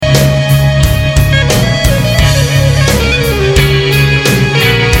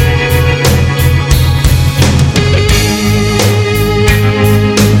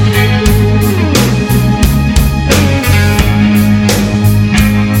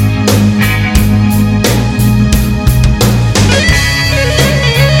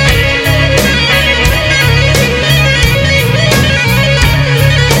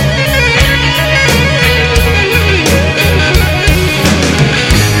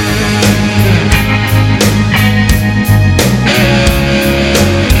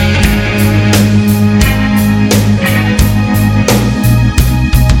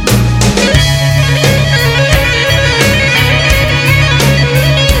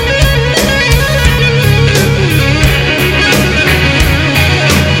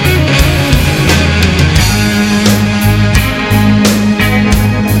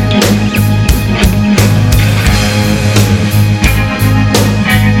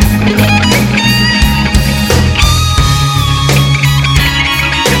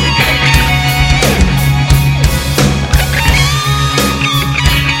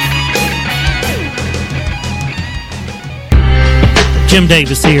Jim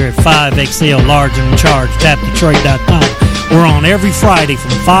Davis here at 5XL, Large and in Charge, tapdetroit.com. We're on every Friday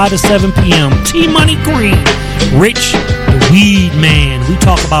from 5 to 7 p.m. T-Money Green, Rich the Weed Man. We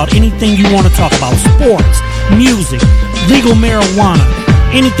talk about anything you want to talk about. Sports, music, legal marijuana,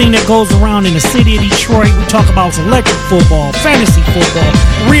 anything that goes around in the city of Detroit. We talk about electric football, fantasy football,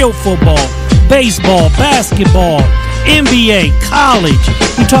 real football, baseball, basketball, NBA, college.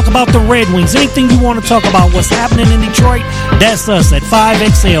 We talk about the Red Wings. Anything you want to talk about what's happening in Detroit, that's us at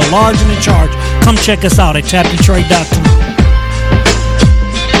 5XL, Large and in Charge. Come check us out at tapdetroit.com.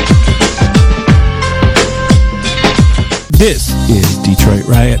 This is Detroit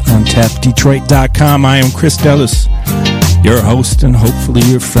Riot on tapdetroit.com. I am Chris Dellis, your host, and hopefully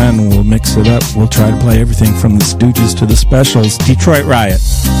your friend. We'll mix it up. We'll try to play everything from the Stooges to the Specials. Detroit Riot.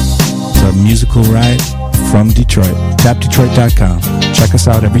 It's a musical riot from Detroit. tapdetroit.com. Check us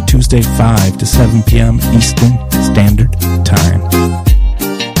out every Tuesday, 5 to 7 p.m. Eastern Standard Time.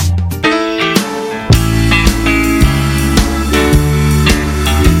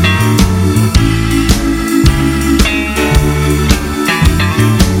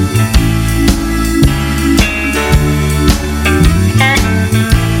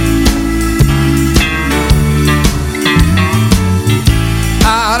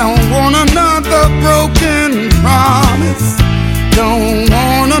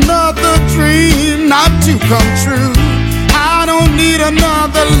 Come true. I don't need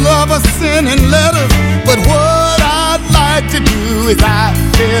another lover sending letters, but what I'd like to do is I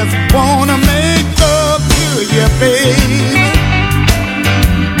just wanna make love to you, baby.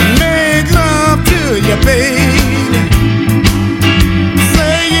 Make love to you, baby.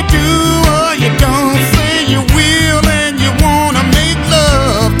 Say you do or you don't, say you will and you wanna make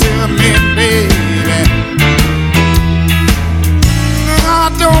love to me, baby. I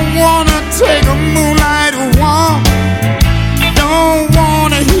don't wanna take a moonlight walk, don't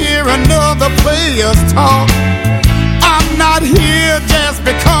wanna hear another player's talk. I'm not here just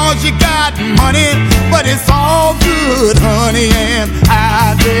because you got money, but it's all good, honey, and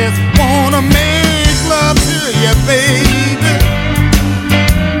I just wanna make love to you, baby.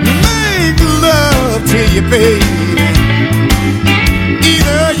 Make love to you, baby.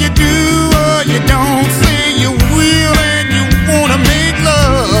 Either you do or you don't, say you will and you wanna make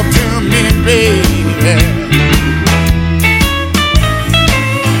love to me, baby.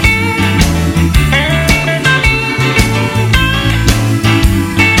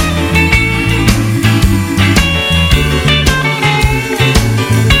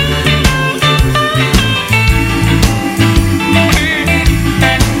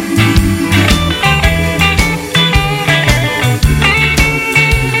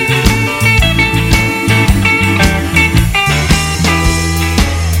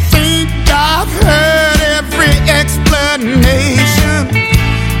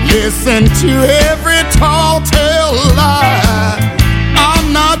 Listen to every tall tale lie.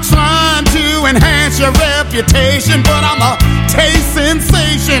 I'm not trying to enhance your reputation, but I'm a taste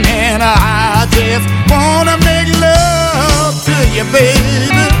sensation, and I just wanna make love to you,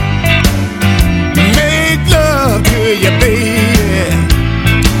 baby. Make love to you, baby.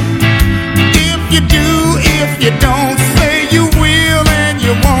 If you do, if you don't, say you will and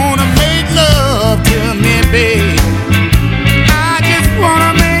you wanna make love to me, baby.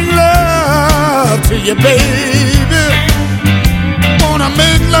 To you, baby. Wanna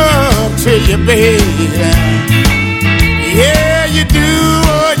make love to you, baby. Yeah, you do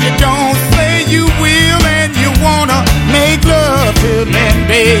or you don't, say you will and you wanna make love to me,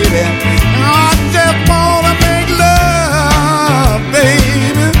 baby. I just wanna make love,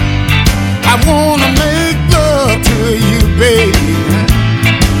 baby. I wanna make love to you, baby.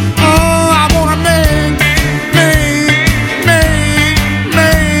 Oh, I wanna make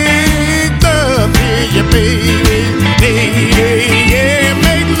you, baby, baby, yeah,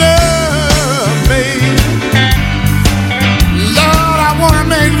 make love, baby. Lord, I wanna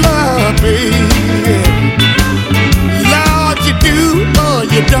make love, baby. Lord, you do or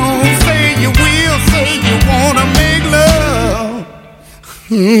you don't, say you will, say you wanna make love.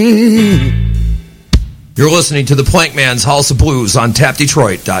 You're listening to the Plankman's House of Blues on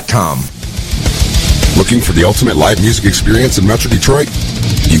tapdetroit.com. Looking for the ultimate live music experience in Metro Detroit?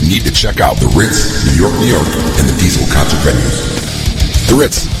 You need to check out the Ritz, New York, and the Diesel concert venues. The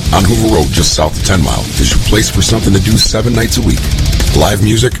Ritz, on Hoover Road, just south of 10 Mile, is your place for something to do 7 nights a week. Live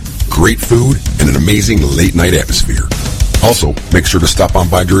music, great food, and an amazing late-night atmosphere. Also, make sure to stop on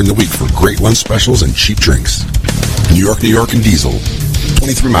by during the week for great lunch specials and cheap drinks. New York, and Diesel,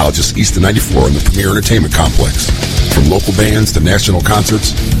 23 miles just east of 94 in the Premier Entertainment Complex. From local bands to national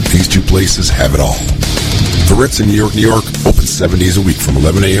concerts, these two places have it all. The Ritz in New York, open 7 days a week from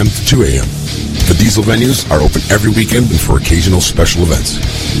 11 a.m. to 2 a.m. The Diesel venues are open every weekend and for occasional special events.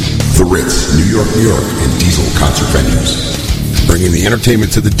 The Ritz, New York, and Diesel concert venues. Bringing the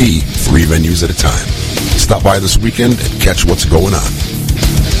entertainment to the D, 3 venues at a time. Stop by this weekend and catch what's going on.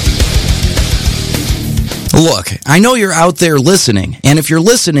 Look, I know you're out there listening, and if you're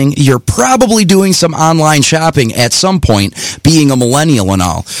listening, you're probably doing some online shopping at some point, being a millennial and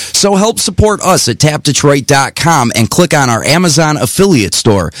all. So help support us at tapdetroit.com and click on our Amazon affiliate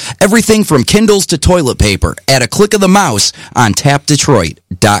store. Everything from Kindles to toilet paper at a click of the mouse on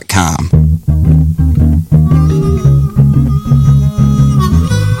tapdetroit.com.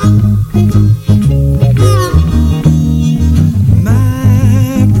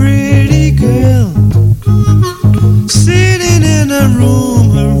 Sitting in a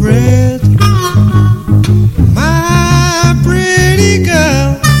room of red, my pretty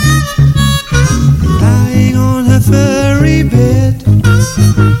girl, lying on her furry bed,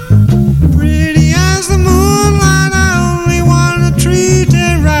 pretty as the moonlight, I only wanna treat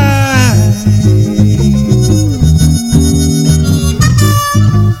her right.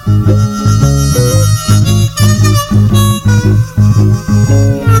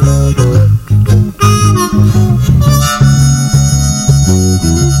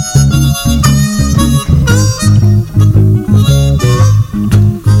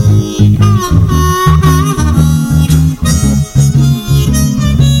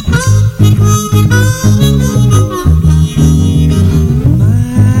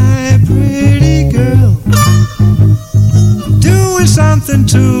 Something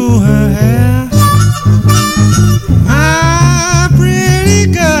to her hair, my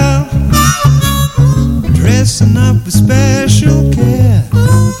pretty girl, dressing up with special care,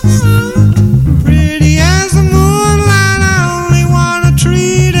 pretty as the moonlight, I only wanna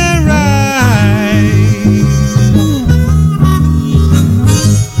treat her right.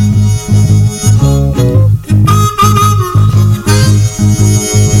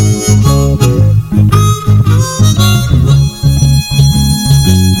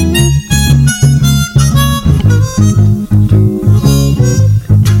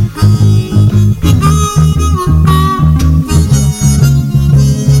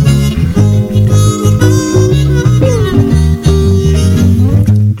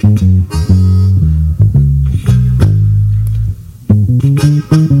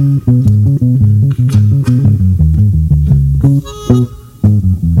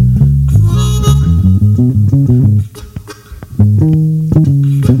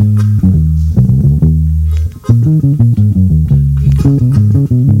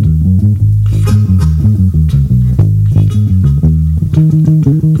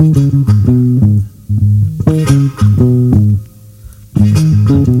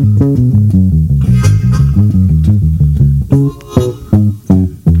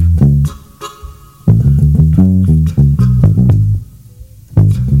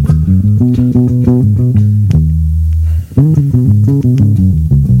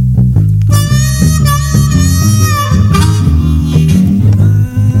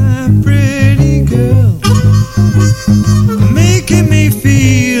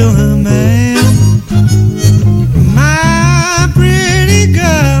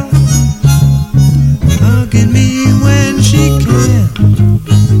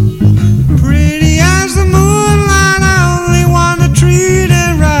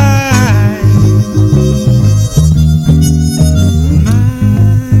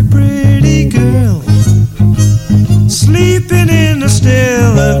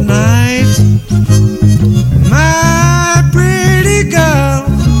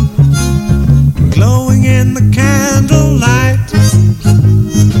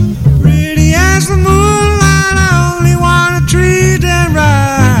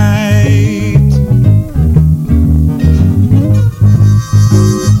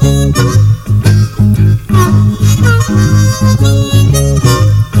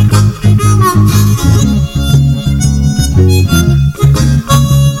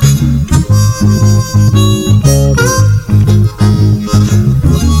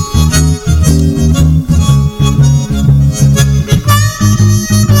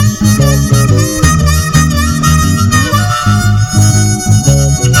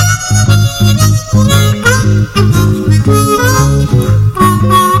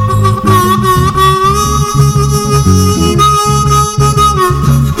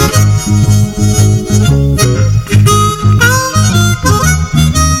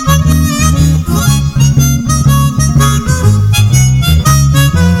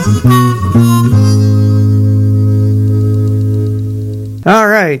 All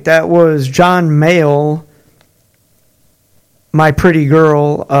right, that was John Mayall My Pretty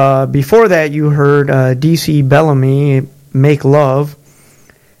Girl. Before that, you heard D.C. Bellamy, Make Love.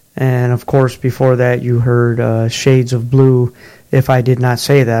 And, of course, before that, you heard Shades of Blue, if I did not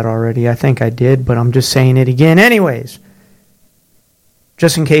say that already. I think I did, but I'm just saying it again anyways,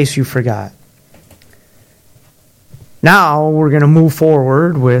 just in case you forgot. Now, we're going to move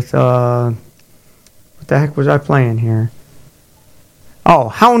forward with, what the heck was I playing here? Oh,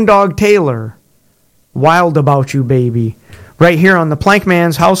 Hound Dog Taylor, Wild About You, Baby. Right here on the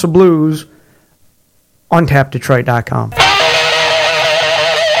Plankman's House of Blues on TapDetroit.com.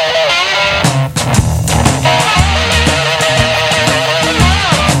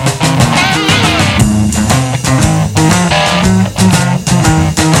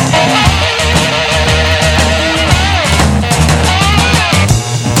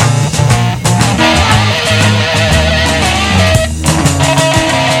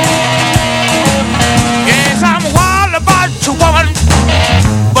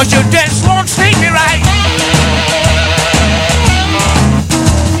 But you just won't treat me right.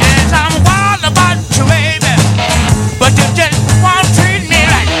 Yes, I'm wild about you, baby, but you just won't treat me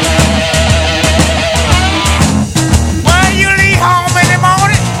right. When you leave home in the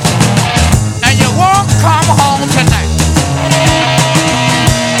morning and you won't come home tonight,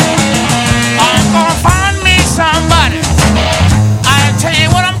 I'm gonna find me somebody. I'll tell you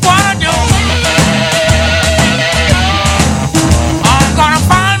what I'm gonna do. I'm gonna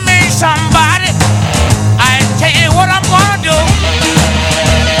find somebody, I tell you what I'm gonna do.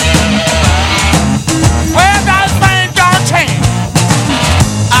 Well, those things don't change.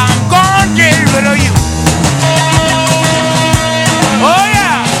 I'm gonna get rid of you. Oh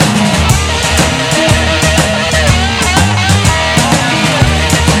yeah.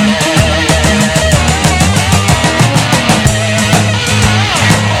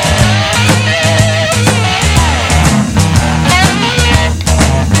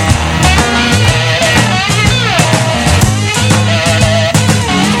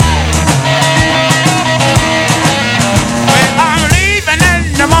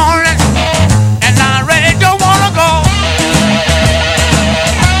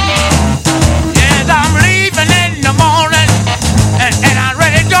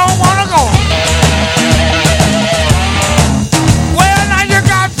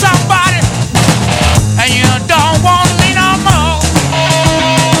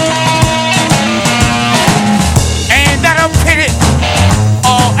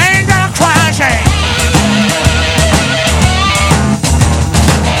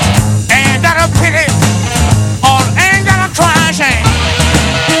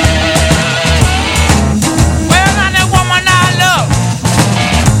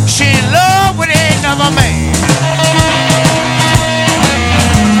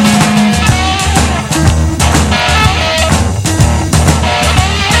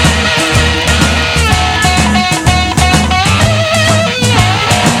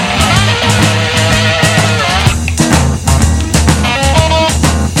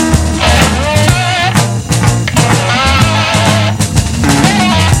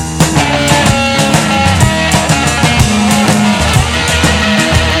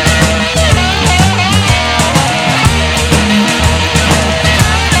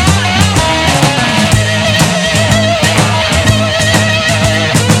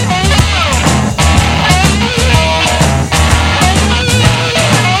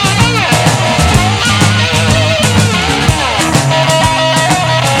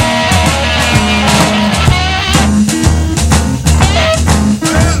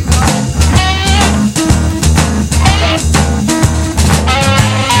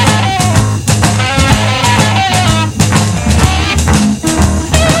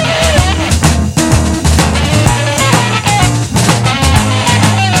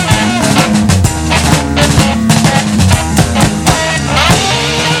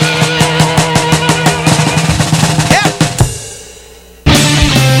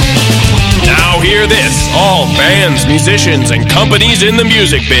 Bands, musicians, and companies in the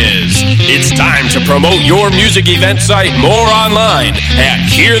music biz. It's time to promote your music event site more online at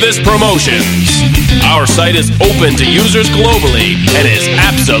Hear This Promotions. Our site is open to users globally and is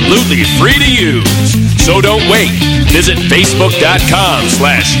absolutely free to use. So don't wait. Visit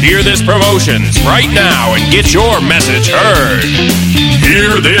Facebook.com/HearThisPromotions right now and get your message heard.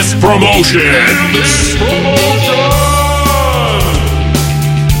 Hear This Promotions.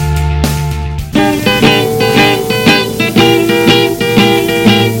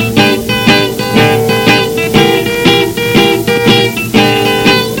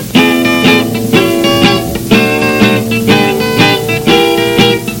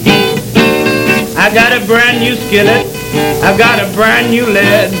 I got a brand new skillet I've got a brand new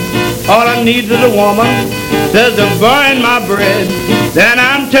lead. All I need is a woman that's to burn my bread. Then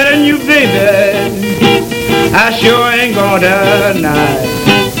I'm telling you, baby, I sure ain't gonna deny.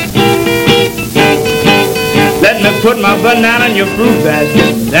 Let me put my banana in your fruit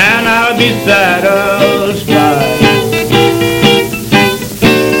basket, then I'll be satisfied.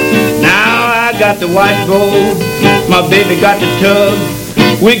 Now I got the white gold, my baby got the tub.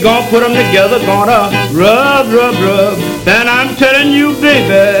 We gon' put them together, gonna rub, rub, rub. Then I'm telling you,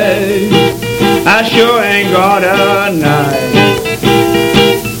 baby, I sure ain't gonna deny.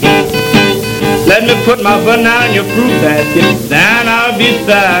 Let me put my banana in your fruit basket, then I'll be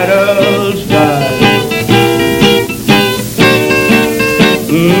satisfied.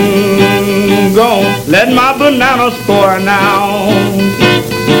 Go let my banana score now.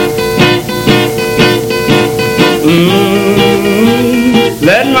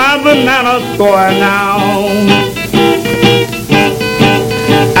 Let my banana score now.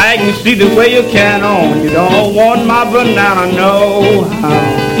 I can see the way you can on. You don't want my banana, no how.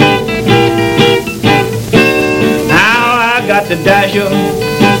 Now I got the dasher,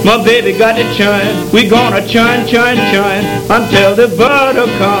 my baby got the churn. We gonna churn, churn, churn until the butter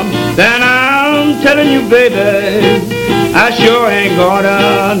comes. Then I'm telling you, baby, I sure ain't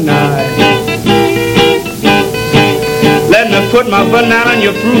gonna deny. Let me put my banana in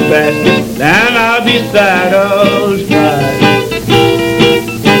your fruit basket, then I'll be satisfied.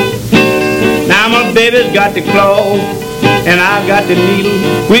 Now my baby's got the claw, and I got the needle.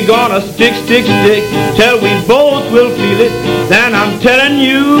 We gonna stick, stick, stick, till we both will feel it. Then I'm telling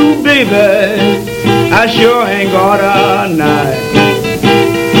you, baby, I sure ain't gonna deny.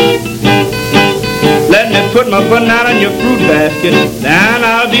 Let me put my banana in your fruit basket, then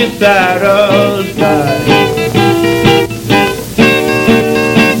I'll be satisfied.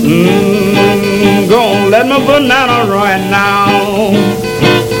 Gonna let my banana run now.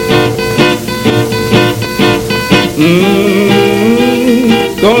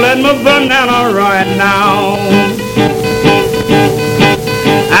 Gonna let my banana run now.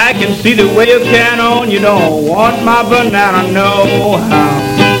 I can see the way you can on. You don't want my banana, no how.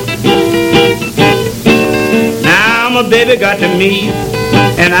 Now my baby got the meat,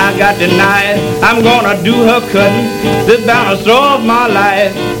 and I got the knife. I'm gonna do her cutting, the balance of my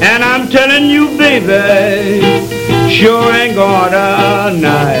life. And I'm telling you, baby, sure ain't gonna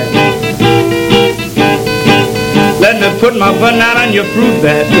deny. Let me put my banana in your fruit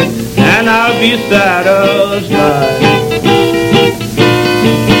basket, and I'll be satisfied.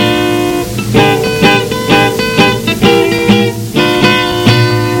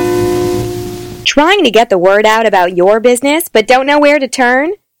 Trying to get the word out about your business but don't know where to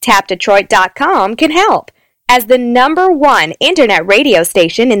turn? TapDetroit.com can help. As the #1 internet radio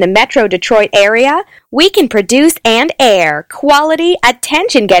station in the Metro Detroit area, we can produce and air quality,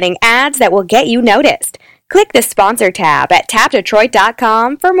 attention-getting ads that will get you noticed. Click the sponsor tab at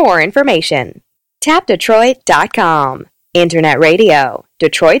TapDetroit.com for more information. TapDetroit.com. Internet radio,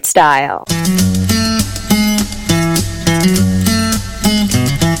 Detroit style.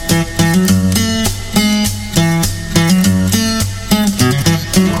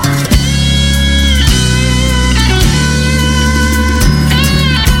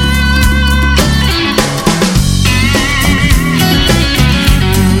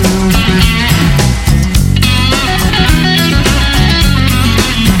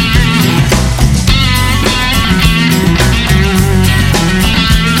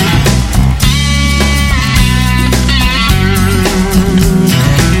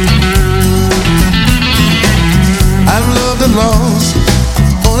 Lost,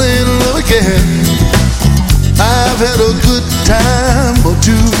 only in love again. I've had a good time or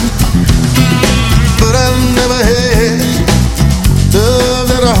two, but I never had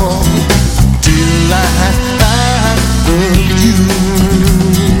love at all till I loved you.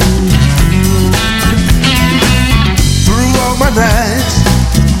 Through all my nights,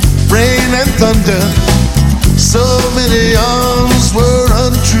 rain and thunder, so many arms were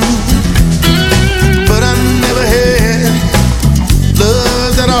untrue, but I never had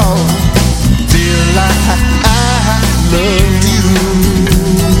love at all till I loved you.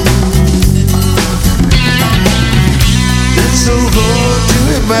 It's so hard to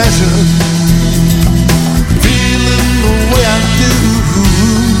imagine feeling the way I do.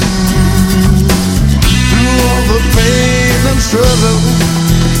 Through all the pain and struggle,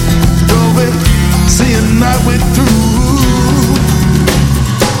 going, seeing my way through.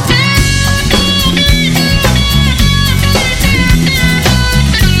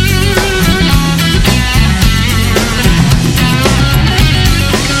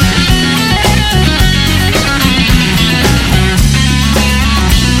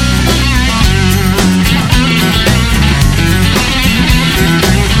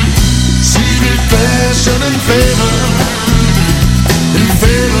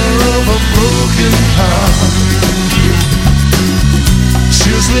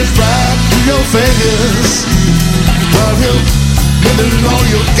 slips right through your fingers while you're living all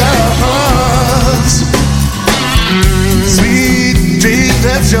your guns. Sweet dreams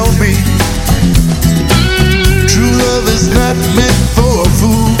that show me true love is not meant for a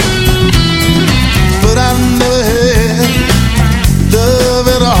fool. But I never had love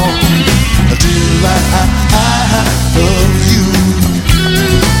at all until I love you.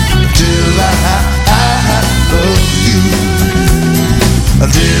 Until I love you.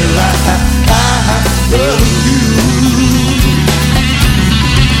 Until I love you.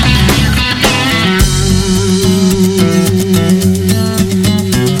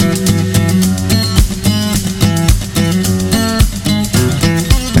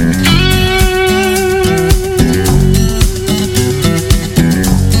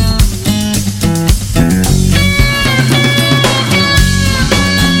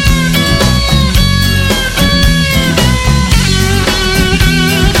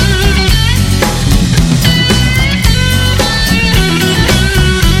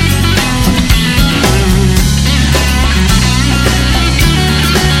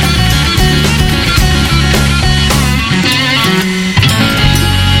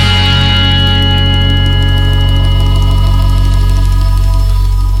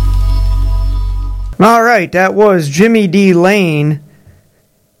 All right, that was Jimmy D. Lane,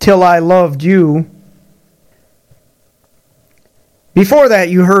 Till I Loved You. Before that,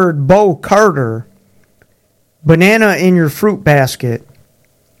 you heard Bo Carter, Banana in Your Fruit Basket.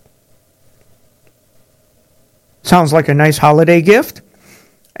 Sounds like a nice holiday gift.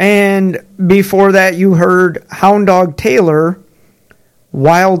 And before that, you heard Hound Dog Taylor,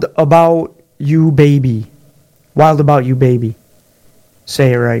 Wild About You Baby. Wild About You Baby.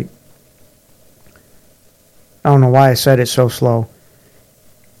 Say it right. I don't know why I said it so slow.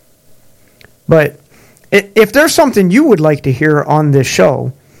 But if there's something you would like to hear on this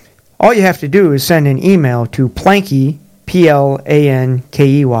show, all you have to do is send an email to Plankey, Plankey,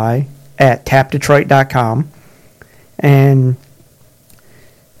 at tapdetroit.com and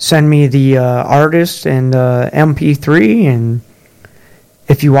send me the artist and MP3. And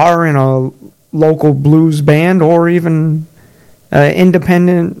if you are in a local blues band or even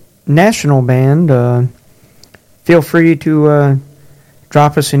independent national band, feel free to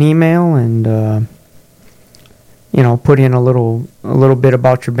drop us an email and put in a little bit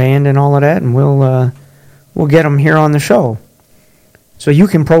about your band and all of that, and we'll get them here on the show, so you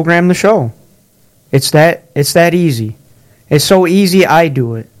can program the show. It's that easy. It's so easy I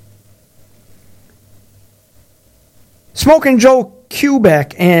do it. Smokin' Joe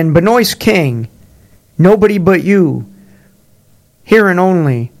Kubek and Benoist King, Nobody But You, here and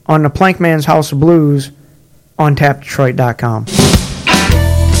only on the Plankman's House of Blues on tapdetroit.com.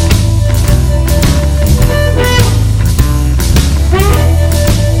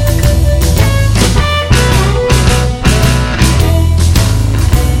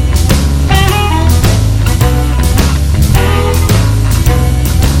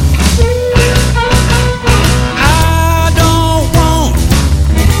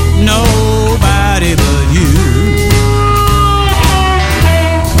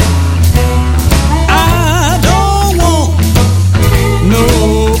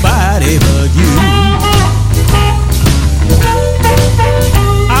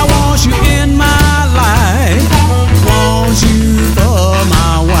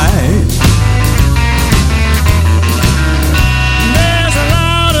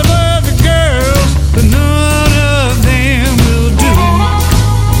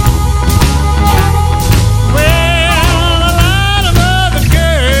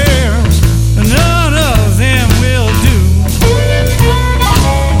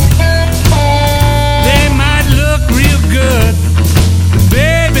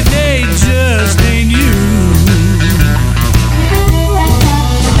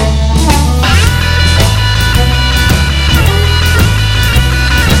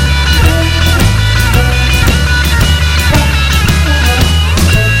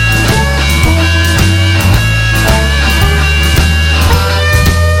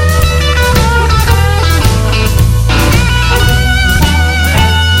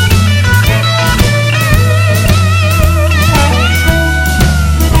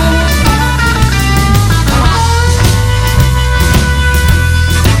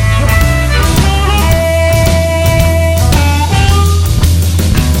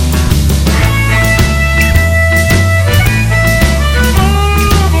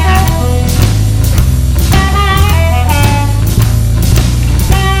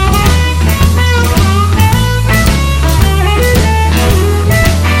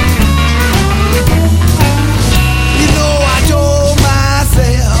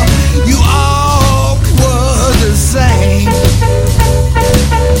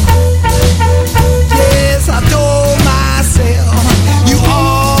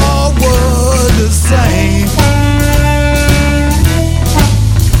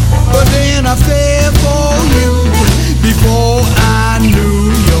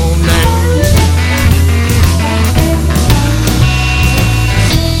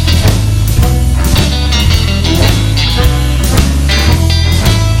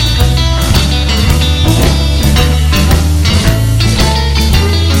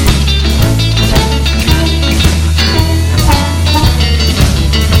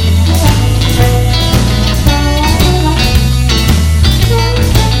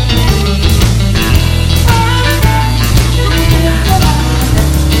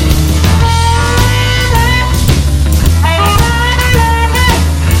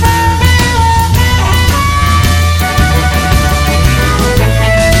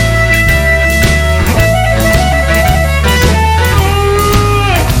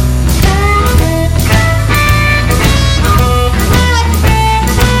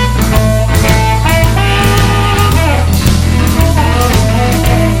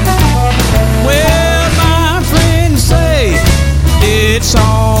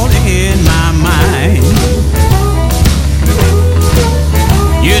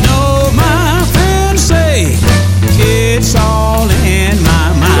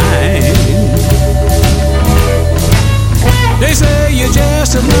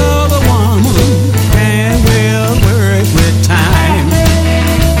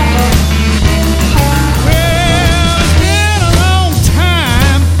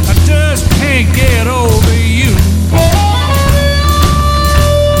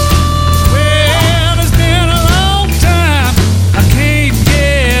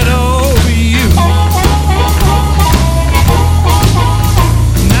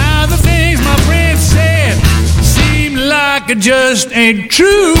 just ain't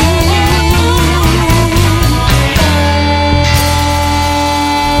true.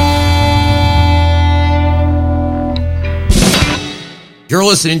 You're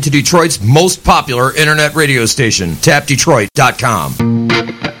listening to Detroit's most popular internet radio station, tapdetroit.com.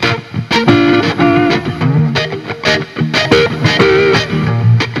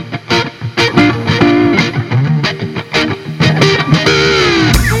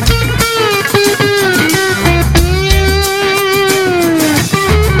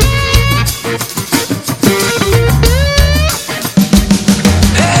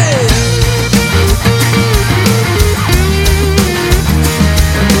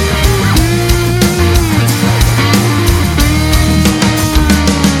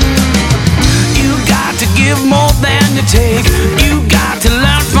 Take. You got to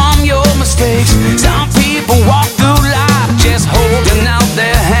learn from your mistakes. Some people walk through life just holding out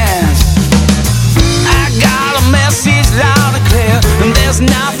their hands. I got a message loud and clear, and there's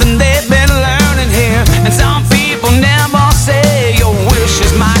nothing they've been learning here. And some people never say your wish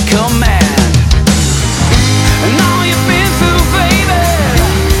is my command. And all you've been through, baby,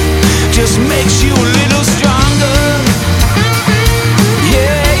 just makes you a little stronger.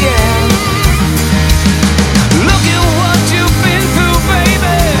 Yeah, yeah.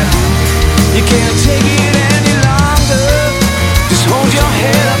 You can't take it any longer. Just hold your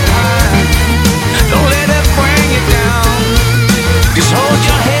head up high. Don't let it bring you down. Just hold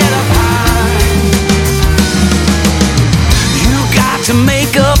your head up high. You got to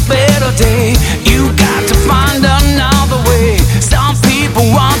make a better day. You got to find another way. Some people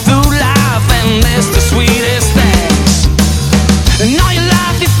run through life and miss the sweetest things. And all your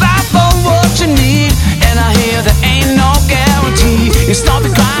life you fight for what you need. And I hear there ain't no guarantee. You stop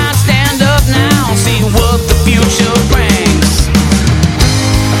your crying, stand up now, see what the future brings.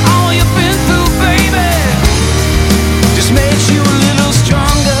 All you've been through, baby, just makes you a little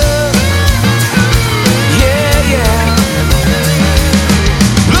stronger. Yeah, yeah.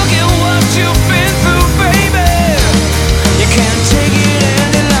 Look at what you've been through, baby. You can't take it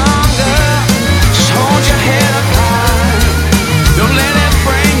any longer. Just hold your head up high. Don't let it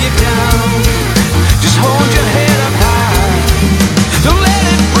bring you down. Just hold your head up high. Don't let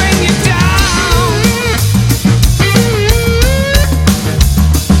it bring you down.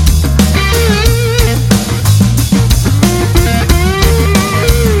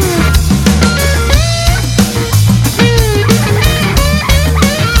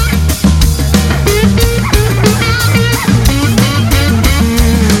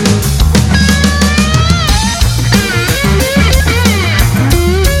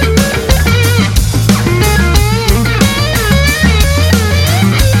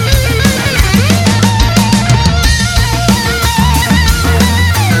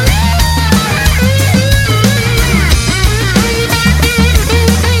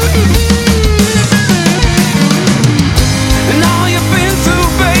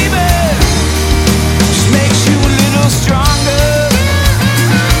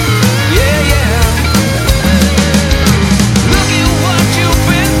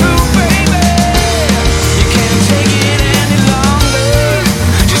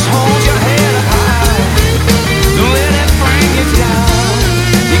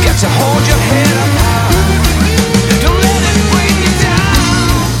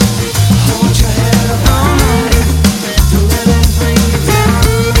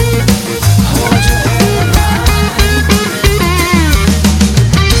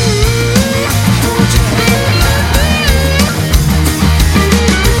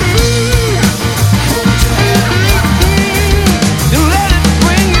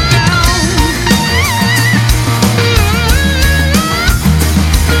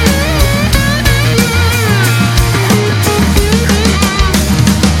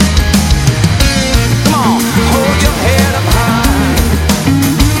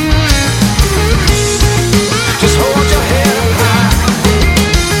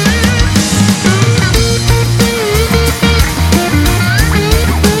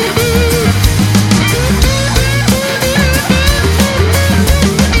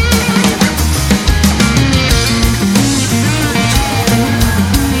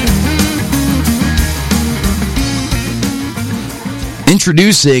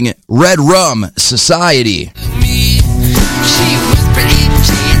 Introducing Red Rum Society. She was pretty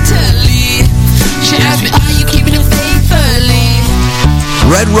gently. She asked me, are you keeping it faithfully?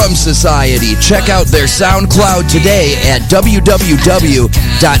 Red Rum Society. Check out their SoundCloud today at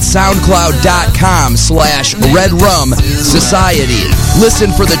www.soundcloud.com/Red Rum Society.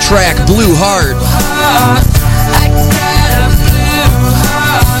 Listen for the track Blue Heart. I got a blue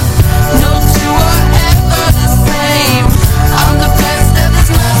heart. No two are ever the same. I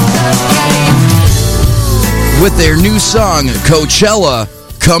with their new song, Coachella,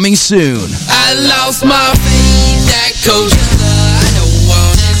 coming soon. I lost my faith at Coachella. I don't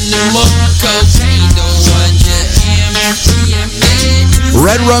want it no more. Cocaine don't want you.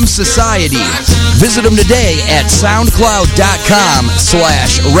 Red Rum Society. Visit them today at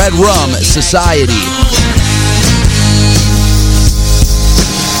soundcloud.com/Red Rum Society.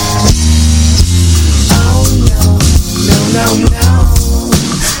 No.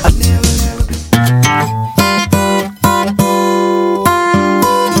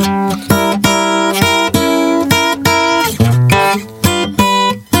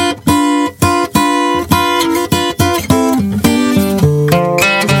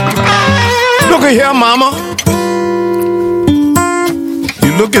 Look at here, mama.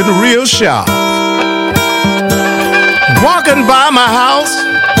 You looking real sharp. Walking by my house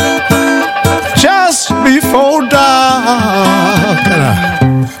just before dark.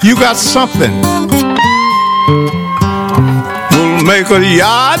 You got something will make a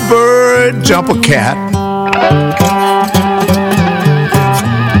yard bird jump a cat.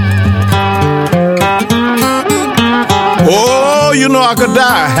 Oh, you know I could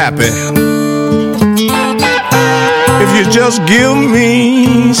die happy if you just give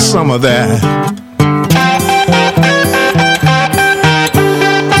me some of that.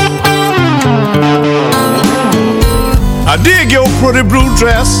 I dig your pretty blue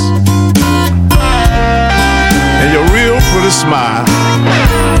dress and your real pretty smile.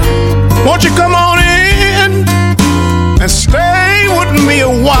 Won't you come on in and stay with me a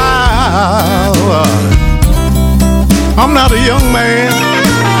while? I'm not a young man,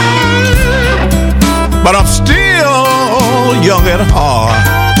 but I'm still young at heart.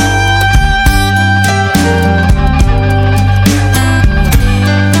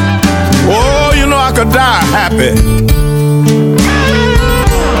 Oh, you know I could die happy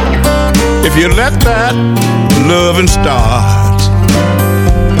if you let that loving start.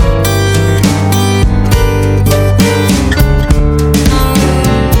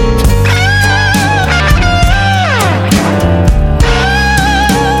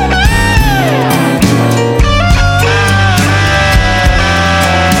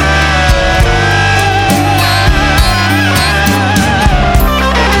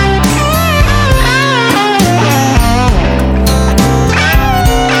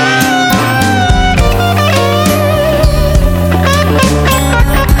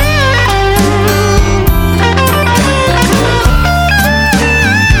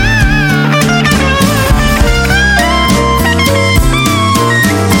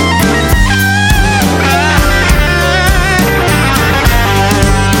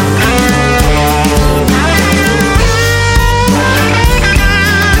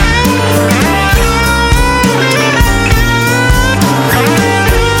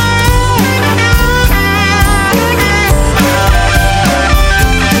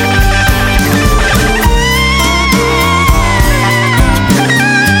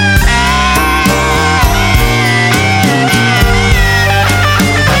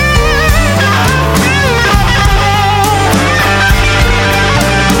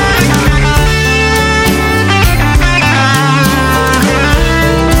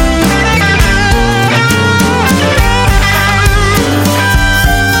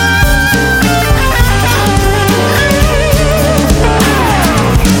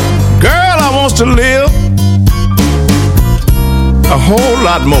 To live a whole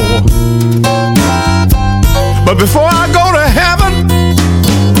lot more, but before I go to heaven,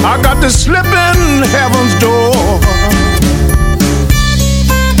 I got to slip in heaven's door.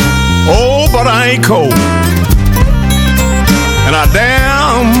 Oh, but I ain't cold, and I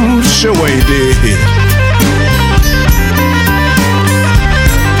damn sure ain't dead.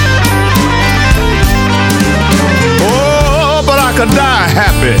 Oh, but I could die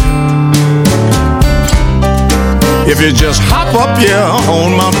happy if you just hop up here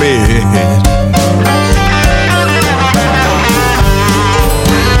on my bed.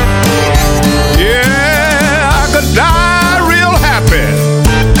 Yeah, I could die real happy.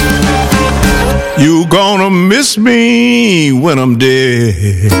 You gonna miss me when I'm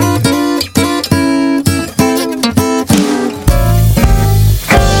dead.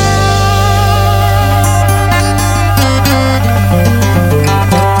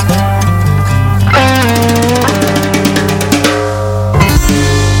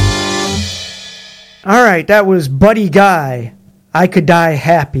 All right, that was Buddy Guy, I Could Die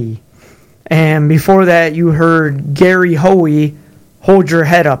Happy. And before that, you heard Gary Hoey, Hold Your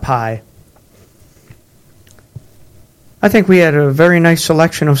Head Up High. I think we had a very nice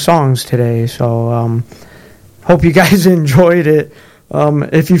selection of songs today, so hope you guys enjoyed it.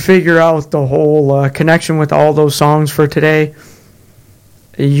 If you figure out the whole connection with all those songs for today,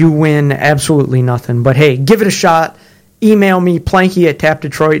 you win absolutely nothing. But hey, give it a shot. Email me,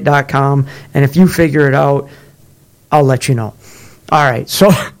 planky@tapdetroit.com, and if you figure it out, I'll let you know. All right, so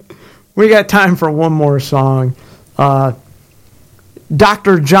we got time for one more song.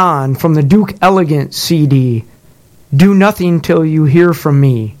 Dr. John from the Duke Elegant CD, Do Nothing Till You Hear From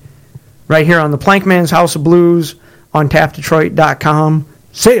Me, right here on the Plankman's House of Blues on tapdetroit.com.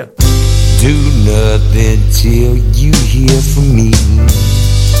 See ya. Do nothing till you hear from me.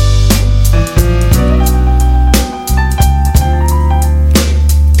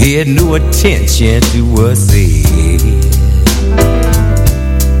 Pay no attention to what's said.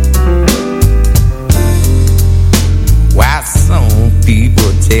 Why some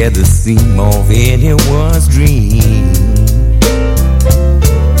people tear the seam off anyone's dream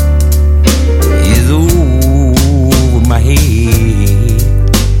is over my head.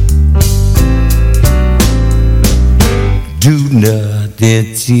 Do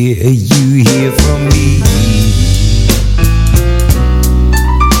nothing till you hear from me.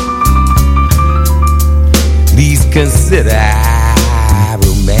 Please consider I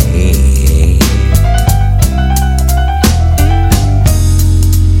remain.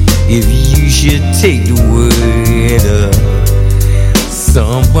 If you should take the word of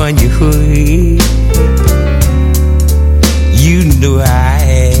someone you heard, you know I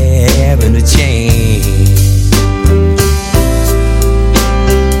haven't a chance.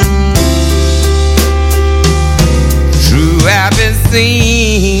 True, I've been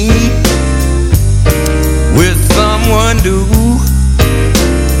seen with someone new,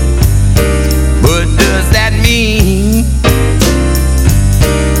 but does that mean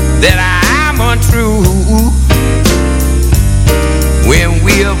that I'm untrue? When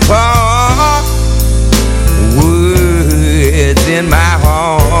we apart, words in my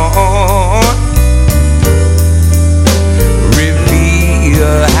heart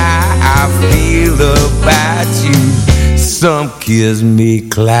reveal how I feel about you. Some kiss me,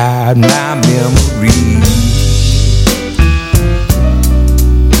 cloud my memory.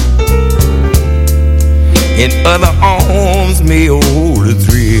 And other arms may hold a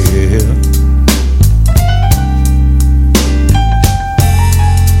thrill.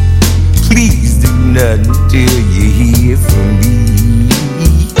 Please do nothing till you hear from me.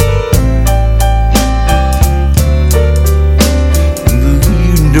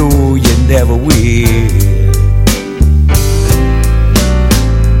 You know you never will.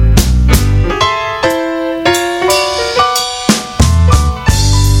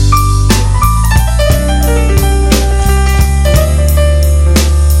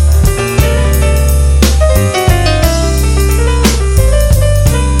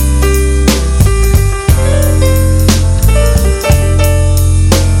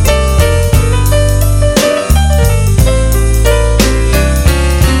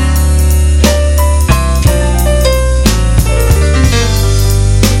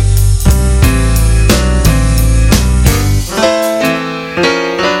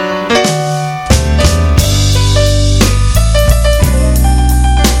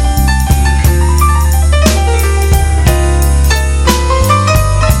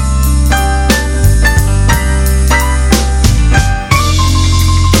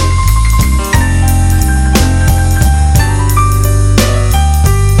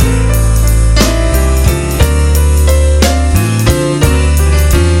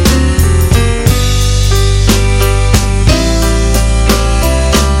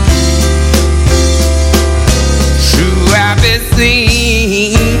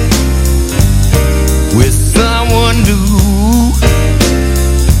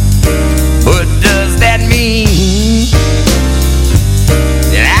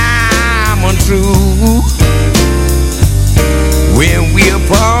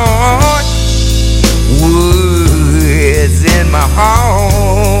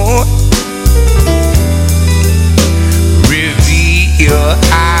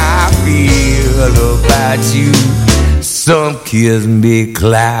 Kiss me,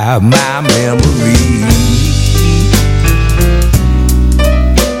 cloud my memory.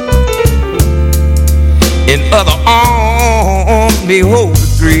 And other arms may hold the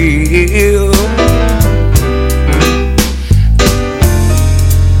thrill.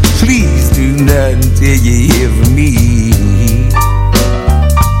 Please do nothing till you hear from me.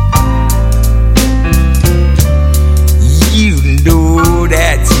 You know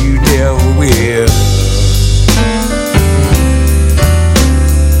that you never will.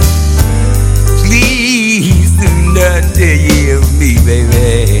 Till you hear from me,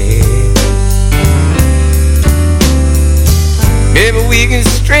 baby. Baby,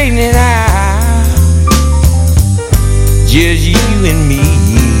 straighten it out. Just you and me.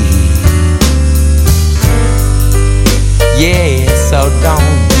 Yeah, so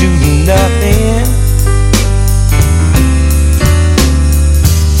don't do nothing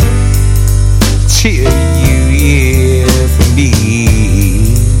till you hear from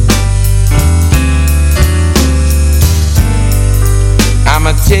me.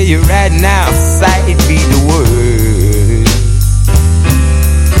 I'ma tell you right now, sight be the word.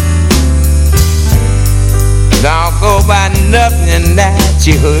 Don't go by nothing that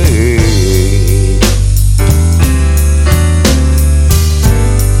you heard.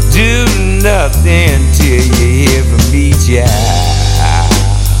 Do nothing till you hear from me, child.